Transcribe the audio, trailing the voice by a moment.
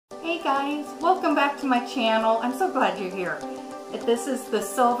Hey guys, welcome back to my channel. I'm so glad you're here. This is the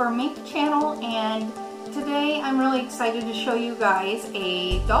Silver Mink channel, and today I'm really excited to show you guys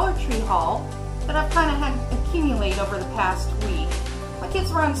a Dollar Tree haul that I've kind of had accumulate over the past week. My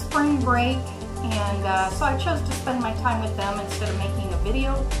kids were on spring break, and so I chose to spend my time with them instead of making a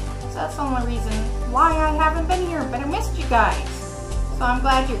video. So that's the only reason why I haven't been here, but I missed you guys. So I'm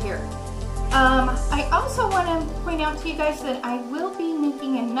glad you're here. I also want to point out to you guys that I will be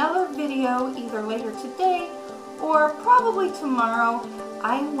making another video either later today or probably tomorrow.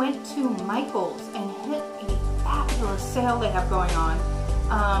 I went to Michael's and hit a fabulous sale they have going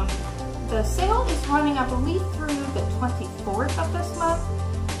on. The sale is running, I believe, through the 24th of this month.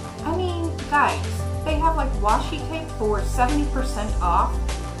 I mean, guys, they have like washi tape for 70% off.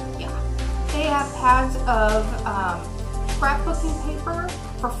 Yeah. They have pads of scrapbooking paper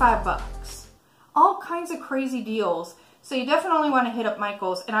for $5. All kinds of crazy deals. So you definitely want to hit up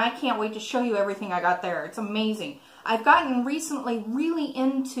Michael's, and I can't wait to show you everything I got there. It's amazing. I've gotten recently really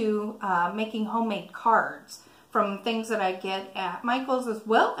into making homemade cards from things that I get at Michael's as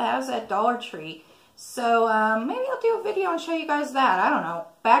well as at Dollar Tree. So maybe I'll do a video and show you guys that. I don't know.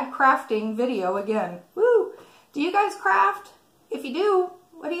 Bag crafting video again. Woo! Do you guys craft? If you do,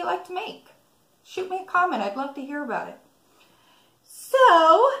 what do you like to make? Shoot me a comment. I'd love to hear about it.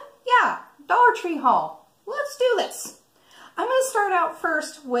 So, yeah, Dollar Tree haul. Let's do this. I'm going to start out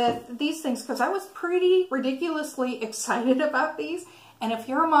first with these things because I was pretty ridiculously excited about these. And if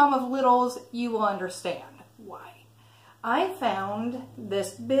you're a mom of littles, you will understand why. I found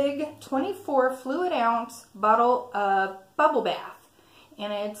this big 24 fluid ounce bottle of bubble bath.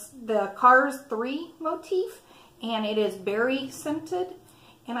 And it's the Cars 3 motif. And it is berry scented.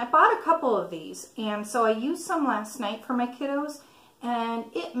 And I bought a couple of these. And so I used some last night for my kiddos. And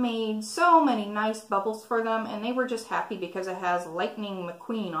it made so many nice bubbles for them, and they were just happy because it has Lightning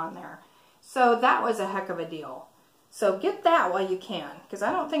McQueen on there. So that was a heck of a deal. So get that while you can, because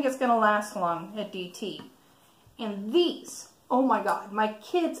I don't think it's going to last long at DT. And these, oh my God, my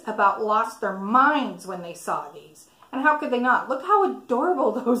kids about lost their minds when they saw these. And how could they not? Look how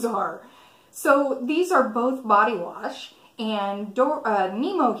adorable those are. So these are both body wash. And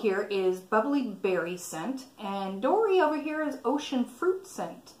Nemo here is bubbly berry scent, and Dory over here is ocean fruit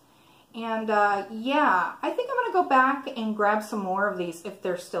scent. And yeah, I think I'm going to go back and grab some more of these if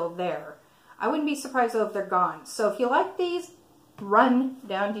they're still there. I wouldn't be surprised though if they're gone. So if you like these, run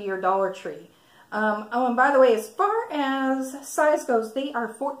down to your Dollar Tree. Oh, and by the way, as far as size goes, they are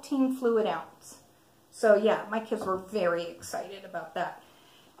 14 fluid ounce. So yeah, my kids were very excited about that.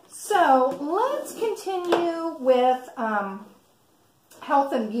 So let's continue with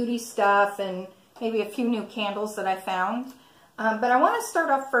health and beauty stuff and maybe a few new candles that I found. But I want to start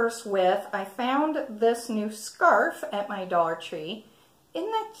off first with, I found this new scarf at my Dollar Tree. Isn't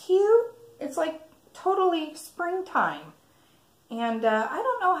that cute? It's like totally springtime. And I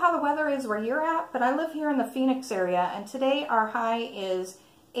don't know how the weather is where you're at, but I live here in the Phoenix area, and today our high is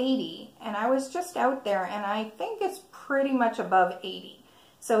 80. And I was just out there, and I think it's pretty much above 80.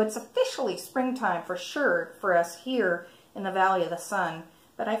 So it's officially springtime for sure for us here in the Valley of the Sun.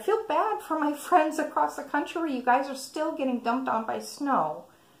 But I feel bad for my friends across the country where you guys are still getting dumped on by snow.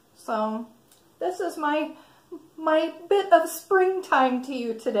 So this is my bit of springtime to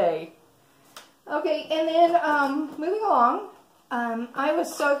you today. Okay, and then moving along, I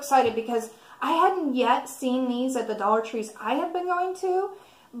was so excited because I hadn't yet seen these at the Dollar Trees I had been going to,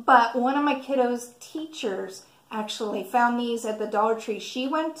 but one of my kiddos' teachers actually found these at the Dollar Tree she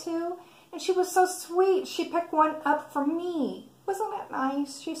went to, and she was so sweet. She picked one up for me. Wasn't that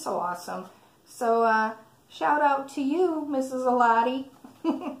nice? She's so awesome. So shout out to you, Mrs. Alati.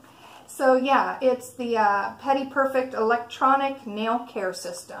 So yeah, it's the Petty Perfect Electronic Nail Care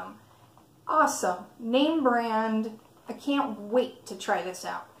System. Awesome. Name brand. I can't wait to try this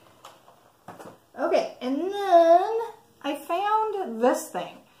out. Okay, and then I found this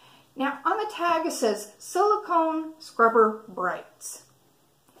thing. Now, on the tag it says, Silicone Scrubber Brights.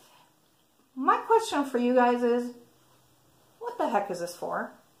 My question for you guys is, what the heck is this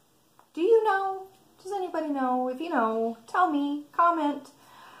for? Do you know? Does anybody know? If you know, tell me, comment.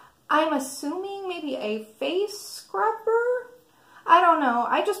 I'm assuming maybe a face scrubber? I don't know.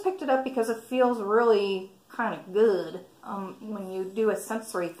 I just picked it up because it feels really kind of good when you do a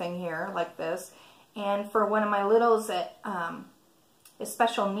sensory thing here like this. And for one of my littles that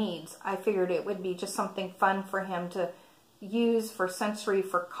special needs, I figured it would be just something fun for him to use for sensory,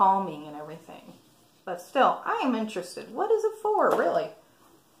 for calming and everything. But still, I am interested. What is it for, really?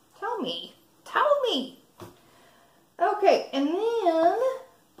 Tell me. Tell me. Okay, and then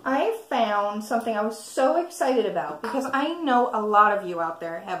I found something I was so excited about because I know a lot of you out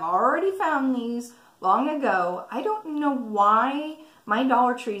there have already found these long ago. I don't know why my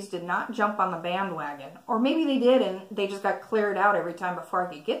Dollar Trees did not jump on the bandwagon. Or maybe they did and they just got cleared out every time before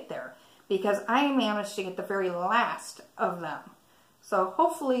I could get there. Because I managed to get the very last of them. So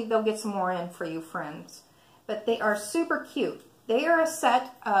hopefully they'll get some more in for you friends. But they are super cute. They are a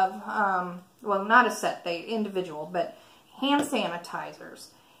set of, well, not a set, they individual, but hand sanitizers.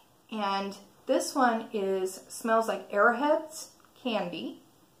 And this one smells like Airheads candy.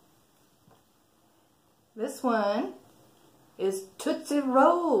 This one is Tootsie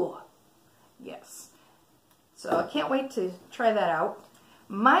Roll. Yes. So I can't wait to try that out.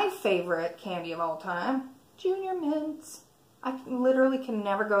 My favorite candy of all time, Junior Mints. I literally can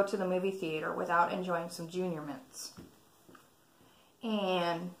never go to the movie theater without enjoying some Junior Mints.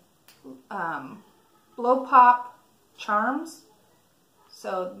 And Blow Pop Charms.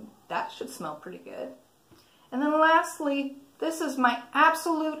 So that should smell pretty good. And then lastly, this is my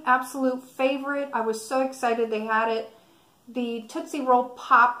absolute favorite. I was so excited they had it. The Tootsie Roll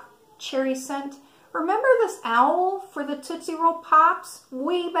Pop Cherry Scent. Remember this owl for the Tootsie Roll Pops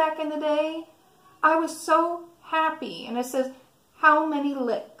way back in the day? I was so happy. And it says, how many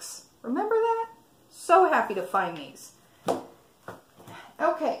licks? Remember that? So happy to find these.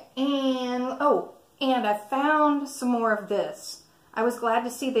 Okay, and oh, and I found some more of this. I was glad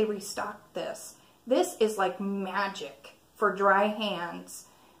to see they restocked this. This is like magic for dry hands.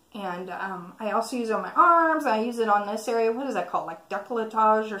 And I also use it on my arms. I use it on this area. What is that called? Like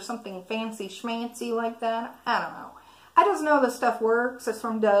decolletage or something fancy schmancy like that? I don't know. I just know this stuff works. It's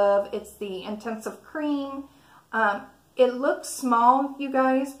from Dove. It's the Intensive Cream. It looks small, you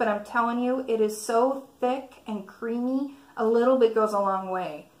guys, but I'm telling you, it is so thick and creamy. A little bit goes a long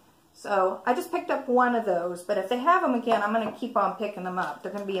way. So I just picked up one of those, but if they have them again, I'm going to keep on picking them up.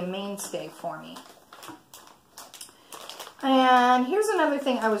 They're going to be a mainstay for me. And here's another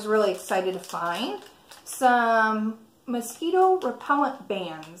thing I was really excited to find. Some mosquito repellent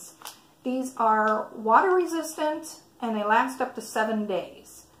bands. These are water resistant and they last up to 7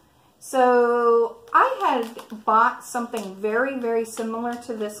 days. So I had bought something very similar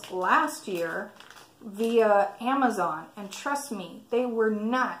to this last year via Amazon, and trust me, they were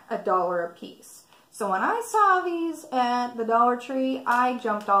not $1 a piece. So when I saw these at the Dollar Tree, I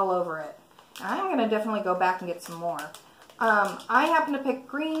jumped all over it. I'm going to definitely go back and get some more. I happened to pick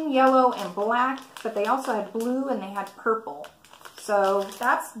green, yellow, and black, but they also had blue and they had purple. So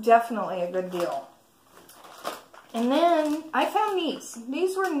that's definitely a good deal. And then I found these.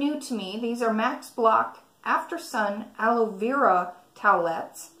 These were new to me. These are Max Block After Sun Aloe Vera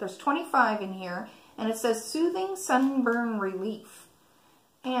towelettes. There's 25 in here. And it says Soothing Sunburn Relief.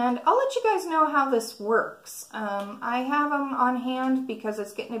 And I'll let you guys know how this works. I have them on hand because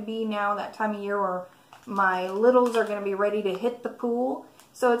it's getting to be now that time of year where my littles are going to be ready to hit the pool.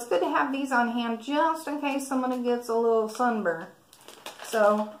 So it's good to have these on hand just in case someone gets a little sunburn.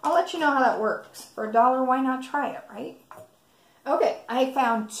 So I'll let you know how that works. For $1, why not try it, right? Okay, I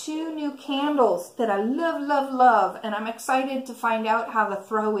found 2 new candles that I love, and I'm excited to find out how the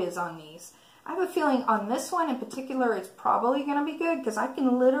throw is on these. I have a feeling on this one in particular it's probably going to be good because I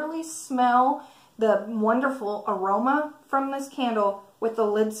can literally smell the wonderful aroma from this candle with the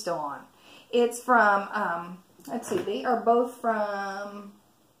lid still on. It's from, let's see, they are both from,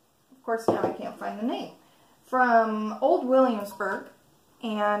 of course now I can't find the name, from Old Williamsburg,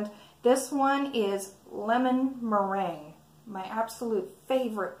 and this one is Lemon Meringue, my absolute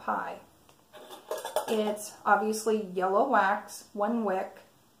favorite pie. It's obviously yellow wax, 1 wick,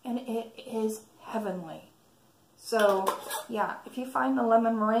 and it is heavenly. So, yeah, if you find the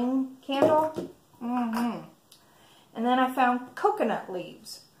lemon meringue candle, And then I found coconut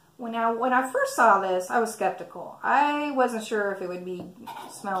leaves. When I first saw this, I was skeptical. I wasn't sure if it would be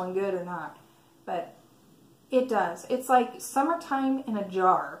smelling good or not, but it does. It's like summertime in a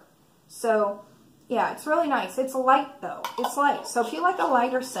jar. So, yeah, it's really nice. It's light, though. It's light. So if you like a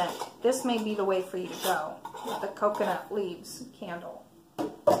lighter scent, this may be the way for you to go with the coconut leaves candle.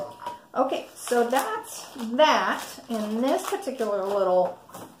 Okay, so that's that in this particular little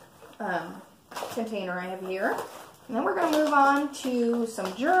container I have here. And then we're going to move on to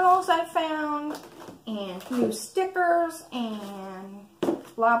some journals I found and new stickers and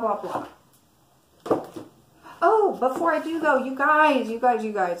blah, blah, blah. Oh, before I do though, you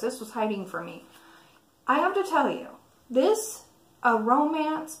guys, this was hiding from me. I have to tell you, this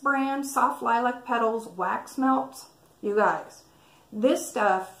Romance brand Soft Lilac Petals wax melts, you guys, this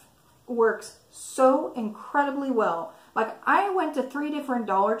stuff works so incredibly well. Like, I went to 3 different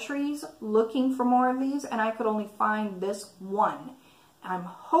Dollar Trees looking for more of these, and I could only find this one. I'm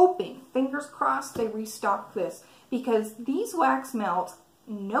hoping, fingers crossed, they restock this, because these wax melts,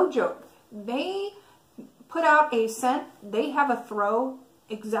 no joke, they put out a scent. They have a throw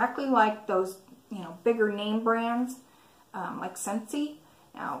exactly like those, you know, bigger name brands, like Scentsy.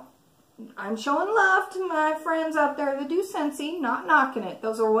 Now, I'm showing love to my friends out there that do Scentsy, not knocking it.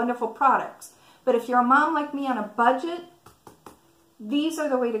 Those are wonderful products. But if you're a mom like me on a budget, these are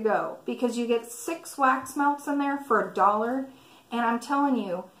the way to go, because you get 6 wax melts in there for $1. And I'm telling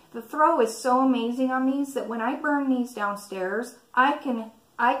you, the throw is so amazing on these that when I burn these downstairs, I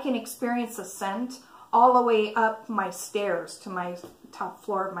can experience the scent all the way up my stairs to my top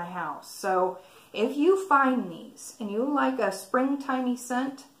floor of my house. So if you find these and you like a springtimey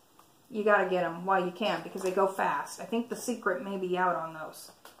scent, you got to get them while you can, because they go fast. I think the secret may be out on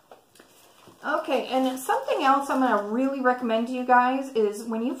those. Okay, and something else I'm going to really recommend to you guys is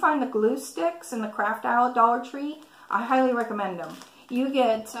when you find the glue sticks in the craft aisle at Dollar Tree, I highly recommend them. You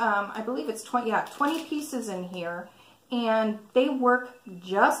get, I believe it's 20 pieces in here, and they work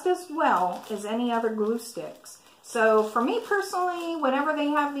just as well as any other glue sticks. So for me personally, whenever they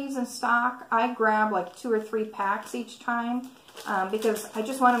have these in stock, I grab like 2 or 3 packs each time, because I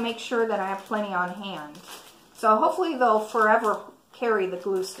just want to make sure that I have plenty on hand. So hopefully they'll forever carry the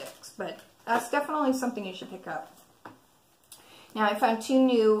glue sticks, but that's definitely something you should pick up. Now I found 2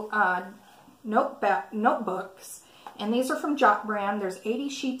 new notebooks, and these are from Jot Brand. There's 80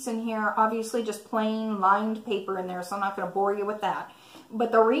 sheets in here, obviously just plain lined paper in there, so I'm not going to bore you with that.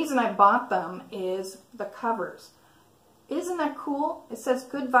 But the reason I bought them is the covers. Isn't that cool? It says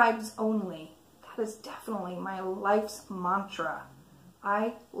good vibes only. That is definitely my life's mantra.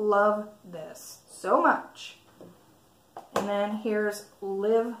 I love this so much. And then here's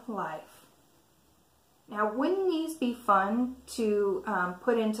Live Life. Now, wouldn't these be fun to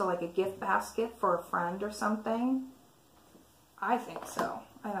put into like a gift basket for a friend or something? I think so.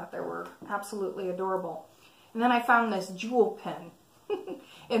 I thought they were absolutely adorable. And then I found this jewel pin.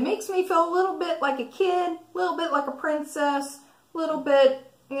 It makes me feel a little bit like a kid, a little bit like a princess, a little bit,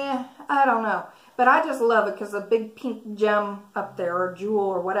 I don't know. But I just love it because a big pink gem up there, or jewel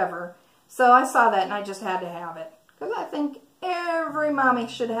or whatever. So I saw that and I just had to have it. Because I think every mommy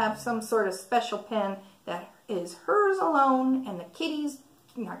should have some sort of special pin that is hers alone, and the kiddos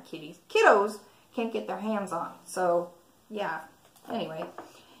can't get their hands on. So, yeah. Anyway.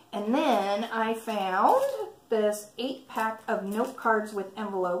 And then I found this 8-pack of note cards with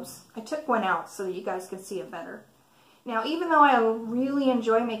envelopes. I took one out so that you guys can see it better. Now, even though I really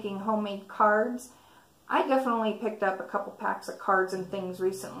enjoy making homemade cards, I definitely picked up a couple packs of cards and things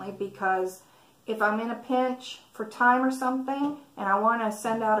recently, because if I'm in a pinch for time or something and I want to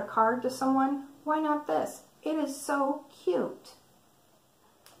send out a card to someone, why not this? It is so cute.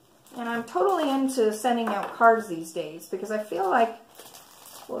 And I'm totally into sending out cards these days, because I feel like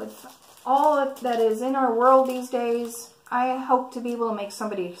with all that is in our world these days, I hope to be able to make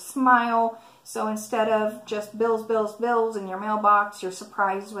somebody smile. So instead of just bills, bills, bills in your mailbox, you're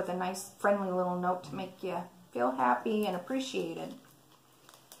surprised with a nice friendly little note to make you feel happy and appreciated.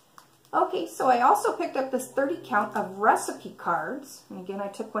 Okay, so I also picked up this 30 count of recipe cards. And again, I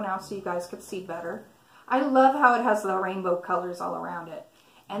took one out so you guys could see better. I love how it has the rainbow colors all around it.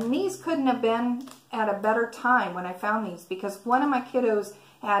 And these couldn't have been at a better time when I found these, because one of my kiddos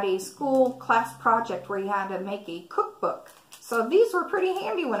had a school class project where he had to make a cookbook. So these were pretty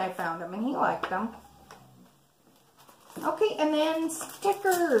handy when I found them, and he liked them. Okay, and then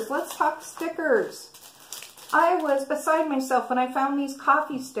stickers. Let's talk stickers. I was beside myself when I found these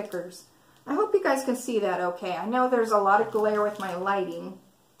coffee stickers. I hope you guys can see that okay. I know there's a lot of glare with my lighting,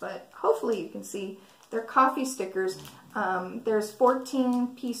 but hopefully you can see. They're coffee stickers. There's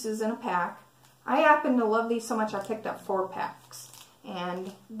 14 pieces in a pack. I happen to love these so much I picked up 4 packs.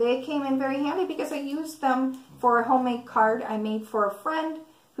 And they came in very handy because I used them for a homemade card I made for a friend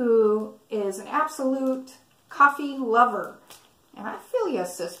who is an absolute coffee lover. And I feel ya,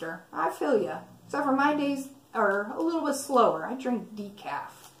 sister. I feel ya. Except for my days are a little bit slower. I drink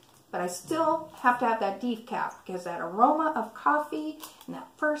decaf. But I still have to have that decaf, because that aroma of coffee and that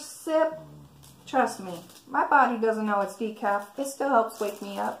first sip, trust me, my body doesn't know it's decaf. It still helps wake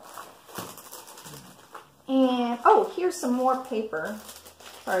me up. And, oh, here's some more paper.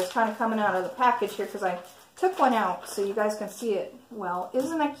 Sorry, it's kind of coming out of the package here because I took one out so you guys can see it well.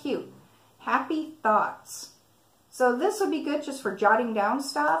 Isn't that cute? Happy Thoughts. So this would be good just for jotting down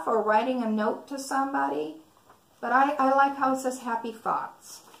stuff or writing a note to somebody. But I like how it says Happy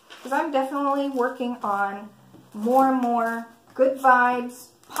Thoughts, because I'm definitely working on more and more good vibes,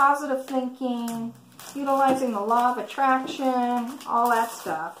 positive thinking, utilizing the law of attraction, all that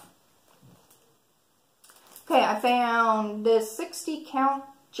stuff. Okay, I found this 60 count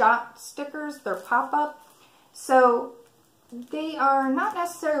jot stickers. They're pop-up. So they are not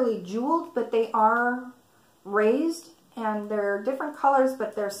necessarily jeweled, but they are raised, and they're different colors,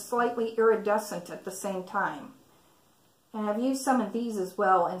 but they're slightly iridescent at the same time. And I've used some of these as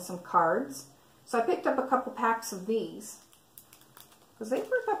well in some cards. So I picked up a couple packs of these because they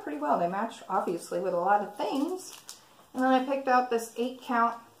work out pretty well. They match, obviously, with a lot of things. And then I picked out this 8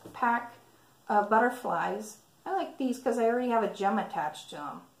 count pack of butterflies. I like these because I already have a gem attached to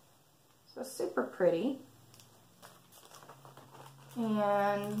them. So super pretty.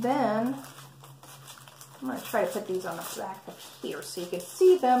 And then I'm going to try to put these on the back of here so you can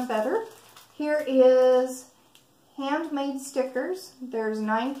see them better. Here is handmade stickers. There's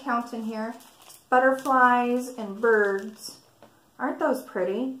 9 count in here. Butterflies and birds. Aren't those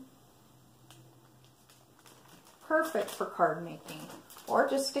pretty? Perfect for card making. Or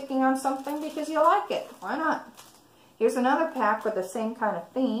just sticking on something because you like it. Why not? Here's another pack with the same kind of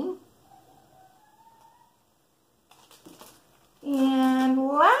theme. And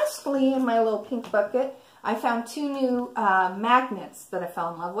lastly, in my little pink bucket, I found 2 new magnets that I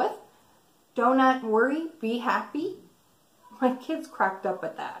fell in love with. Donut Worry, Be Happy. My kids cracked up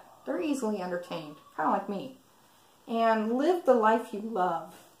at that. They're easily entertained, kind of like me. And Live the Life You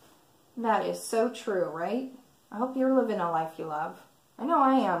Love. That is so true, right? I hope you're living a life you love. I know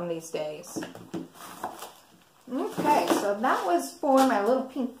I am these days. Okay, so that was for my little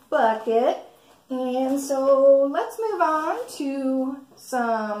pink bucket. And so let's move on to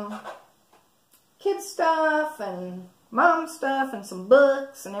some kid stuff and mom stuff and some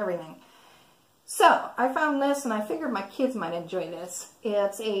books and everything. So I found this and I figured my kids might enjoy this.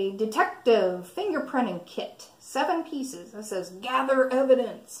 It's a detective fingerprinting kit. 7 pieces. It says gather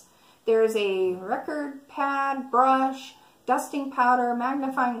evidence. There's a record pad, brush, dusting powder,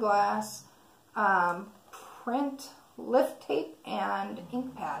 magnifying glass, print, lift tape, and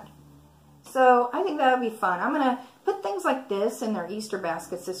ink pad. So I think that would be fun. I'm going to put things like this in their Easter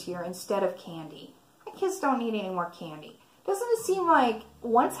baskets this year instead of candy. My kids don't need any more candy. Doesn't it seem like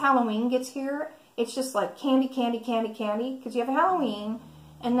once Halloween gets here, it's just like candy, candy, candy, candy? Because you have Halloween,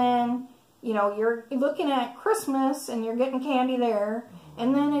 and then, you know, you're looking at Christmas, and you're getting candy there.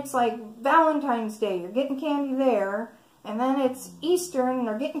 And then it's like Valentine's Day, you're getting candy there. And then it's Easter, and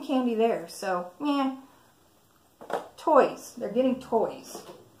they're getting candy there. So, yeah. Toys. They're getting toys.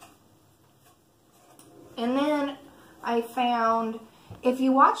 And then I found, if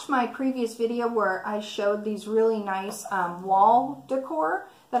you watched my previous video where I showed these really nice wall decor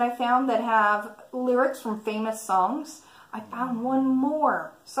that I found that have lyrics from famous songs, I found one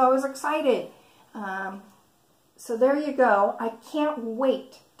more. So I was excited. So there you go. I can't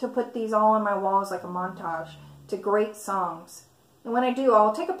wait to put these all on my walls like a montage to great songs. And when I do,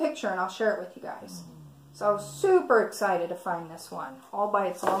 I'll take a picture and I'll share it with you guys. So I was super excited to find this one, all by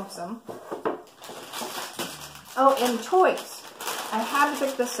its lonesome. Oh, and toys. I had to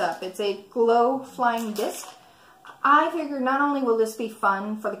pick this up. It's a glow flying disc. I figured not only will this be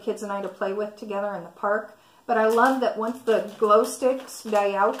fun for the kids and I to play with together in the park, but I love that once the glow sticks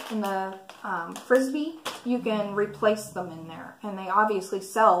die out in the Frisbee, you can replace them in there. And they obviously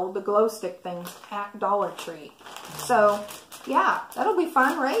sell the glow stick things at Dollar Tree. So, yeah, that'll be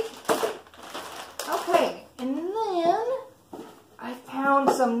fun, right? Okay, and then I found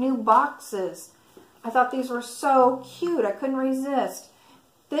some new boxes. I thought these were so cute. I couldn't resist.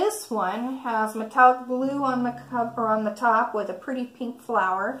 This one has metallic blue on the cover on the top with a pretty pink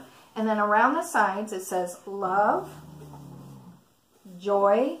flower. And then around the sides it says love,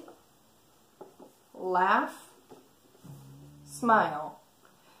 joy, laugh, smile.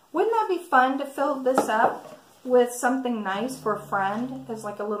 Wouldn't that be fun to fill this up with something nice for a friend as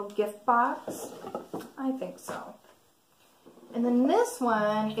like a little gift box? I think so. And then this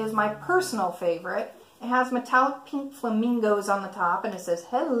one is my personal favorite. It has metallic pink flamingos on the top and it says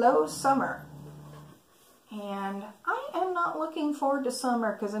hello summer. And I am not looking forward to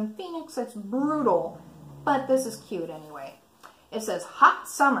summer because in Phoenix it's brutal, but this is cute anyway. It says hot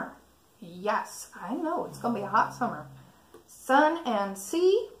summer. Yes, I know it's going to be a hot summer. Sun and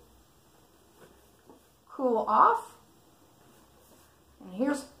sea. Cool off. And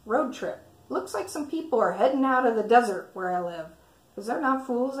here's road trip. Looks like some people are heading out of the desert where I live. Because they're not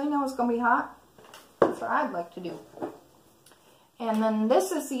fools. They know it's going to be hot. That's what I'd like to do. And then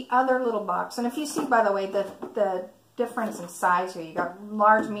this is the other little box. And if you see, by the way, the difference in size here. You got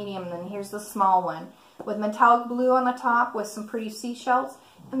large, medium, and then here's the small one. With metallic blue on the top with some pretty seashells.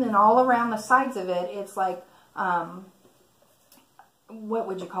 And then all around the sides of it, it's like, what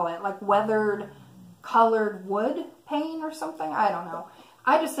would you call it? Like weathered, colored wood paint or something? I don't know.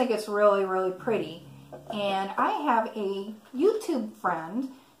 I just think it's really, really pretty. And I have a YouTube friend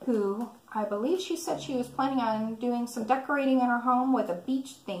who I believe she said she was planning on doing some decorating in her home with a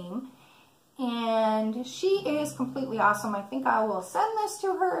beach theme. And she is completely awesome. I think I will send this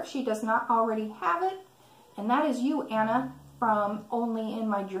to her if she does not already have it. And that is you, Anna, from Only in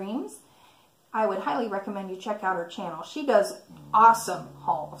My Dreams. I would highly recommend you check out her channel. She does awesome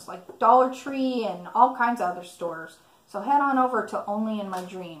hauls, like Dollar Tree and all kinds of other stores. So head on over to Only in My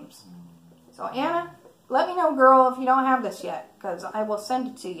Dreams. So Anna, let me know, girl, if you don't have this yet, because I will send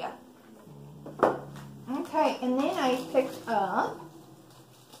it to you. Okay, and then I picked up,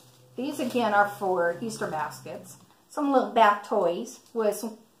 these again are for Easter baskets. Some little bath toys with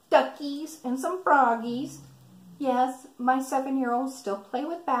some duckies and some froggies. Yes, my 7-year-olds still play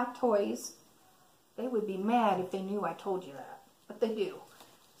with bath toys. They would be mad if they knew I told you that, but they do.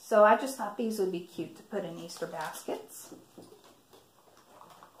 So I just thought these would be cute to put in Easter baskets.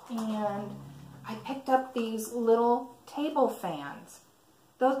 And I picked up these little table fans.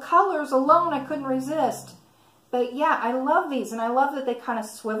 The colors alone I couldn't resist. But yeah, I love these, and I love that they kind of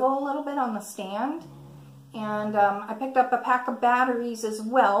swivel a little bit on the stand. And I picked up a pack of batteries as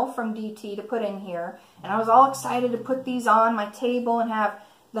well from DT to put in here. And I was all excited to put these on my table and have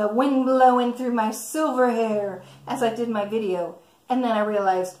the wind blowing through my silver hair as I did my video. And then I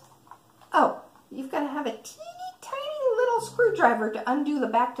realized, oh, you've got to have a teeny tiny little screwdriver to undo the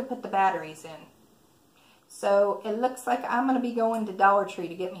back to put the batteries in. So it looks like I'm going to be going to Dollar Tree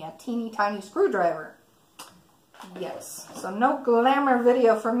to get me a teeny tiny screwdriver. Yes, so no glamour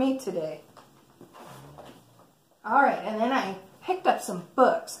video for me today. Alright, and then I picked up some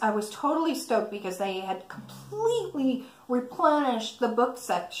books. I was totally stoked because they had completely replenished the book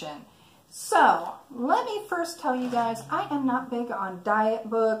section. So, let me first tell you guys, I am not big on diet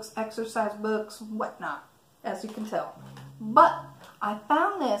books, exercise books, whatnot, as you can tell. But I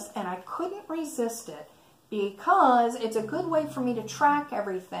found this and I couldn't resist it because it's a good way for me to track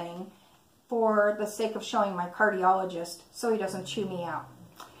everything for the sake of showing my cardiologist so he doesn't chew me out.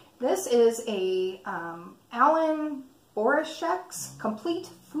 This is a Alan Borashek's Complete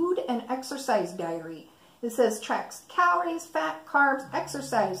Food and Exercise Diary. It says tracks calories, fat, carbs,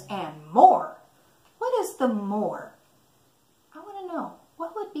 exercise, and more. What is the more? I want to know.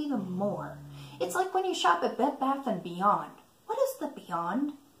 What would be the more? It's like when you shop at Bed Bath & Beyond. What is the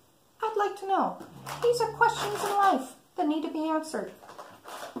beyond? I'd like to know. These are questions in life that need to be answered.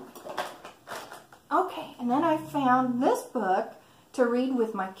 Okay, and then I found this book to read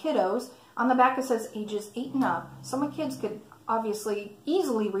with my kiddos. On the back it says ages 8 and up. So my kids could obviously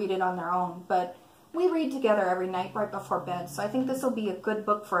easily read it on their own, but we read together every night right before bed. So I think this will be a good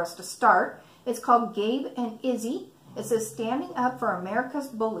book for us to start. It's called Gabe and Izzy. It says Standing Up for America's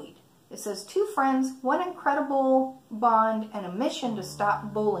Bullied. It says 2 friends, 1 incredible bond, and a mission to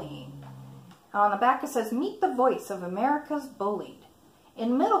stop bullying. And on the back it says Meet the Voice of America's Bullied.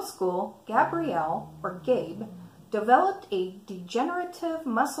 In middle school, Gabrielle, or Gabe, developed a degenerative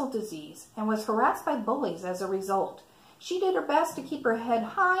muscle disease and was harassed by bullies as a result. She did her best to keep her head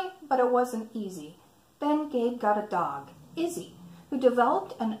high, but it wasn't easy. Then Gabe got a dog, Izzy, who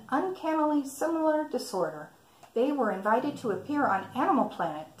developed an uncannily similar disorder. They were invited to appear on Animal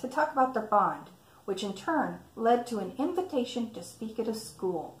Planet to talk about their bond, which in turn led to an invitation to speak at a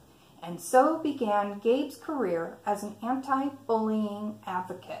school. And so began Gabe's career as an anti-bullying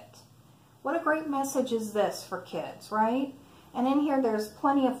advocate. What a great message is this for kids, right? And in here there's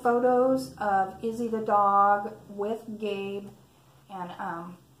plenty of photos of Izzy the dog with Gabe. And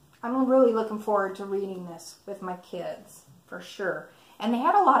I'm really looking forward to reading this with my kids, for sure. And they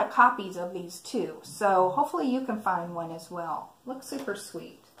had a lot of copies of these too, so hopefully you can find one as well. Looks super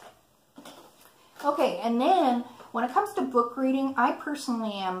sweet. Okay, and then when it comes to book reading, I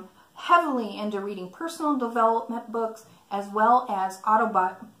personally am heavily into reading personal development books as well as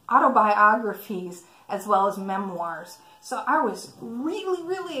autobiographies as well as memoirs. So I was really,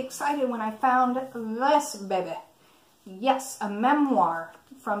 really excited when I found this baby. Yes, a memoir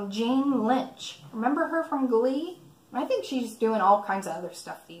from Jane Lynch. Remember her from Glee? I think she's doing all kinds of other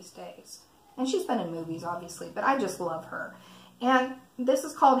stuff these days. And she's been in movies, obviously, but I just love her. And this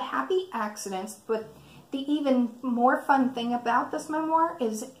is called Happy Accidents, but the even more fun thing about this memoir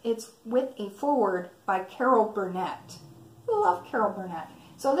is it's with a foreword by Carol Burnett. I love Carol Burnett.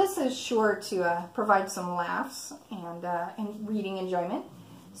 So this is sure to provide some laughs and reading enjoyment.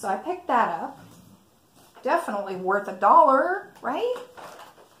 So I picked that up. Definitely worth $1, right?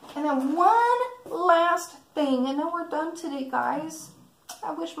 And then one last thing, and then we're done today, guys.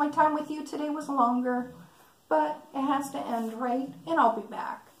 I wish my time with you today was longer, but it has to end, right? And I'll be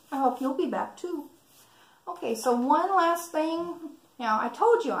back. I hope you'll be back too. Okay, so one last thing, Now, I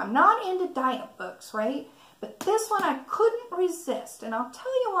told you I'm not into diet books, right? But this one I couldn't resist, and I'll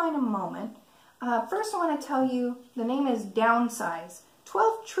tell you why in a moment. First, I want to tell you the name is Downsize.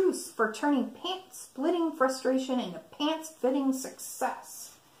 12 Truths for Turning Pants-Splitting Frustration into Pants-Fitting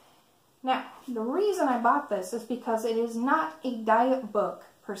Success. Now, the reason I bought this is because it is not a diet book,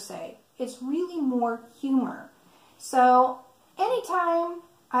 per se. It's really more humor. So, anytime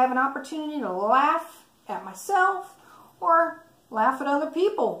I have an opportunity to laugh at myself or laugh at other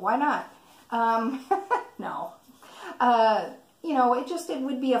people, why not? No. You know, it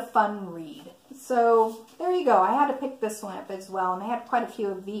would be a fun read. So, there you go. I had to pick this one up as well, and they had quite a few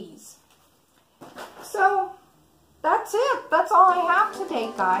of these. So, that's it. That's all I have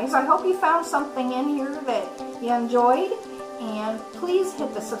today, guys. I hope you found something in here that you enjoyed, and please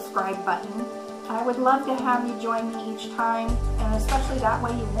hit the subscribe button. I would love to have you join me each time, and especially that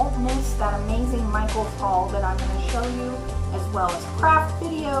way you won't miss that amazing Michaels haul that I'm going to show you, as well as craft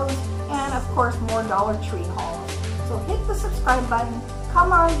videos, and of course more Dollar Tree hauls. So hit the subscribe button,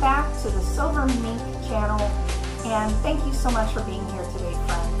 come on back to the Silver Mink channel, and thank you so much for being here today,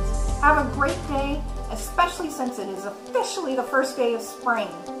 friends. Have a great day, especially since it is officially the first day of spring.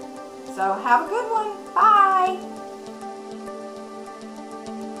 So have a good one. Bye.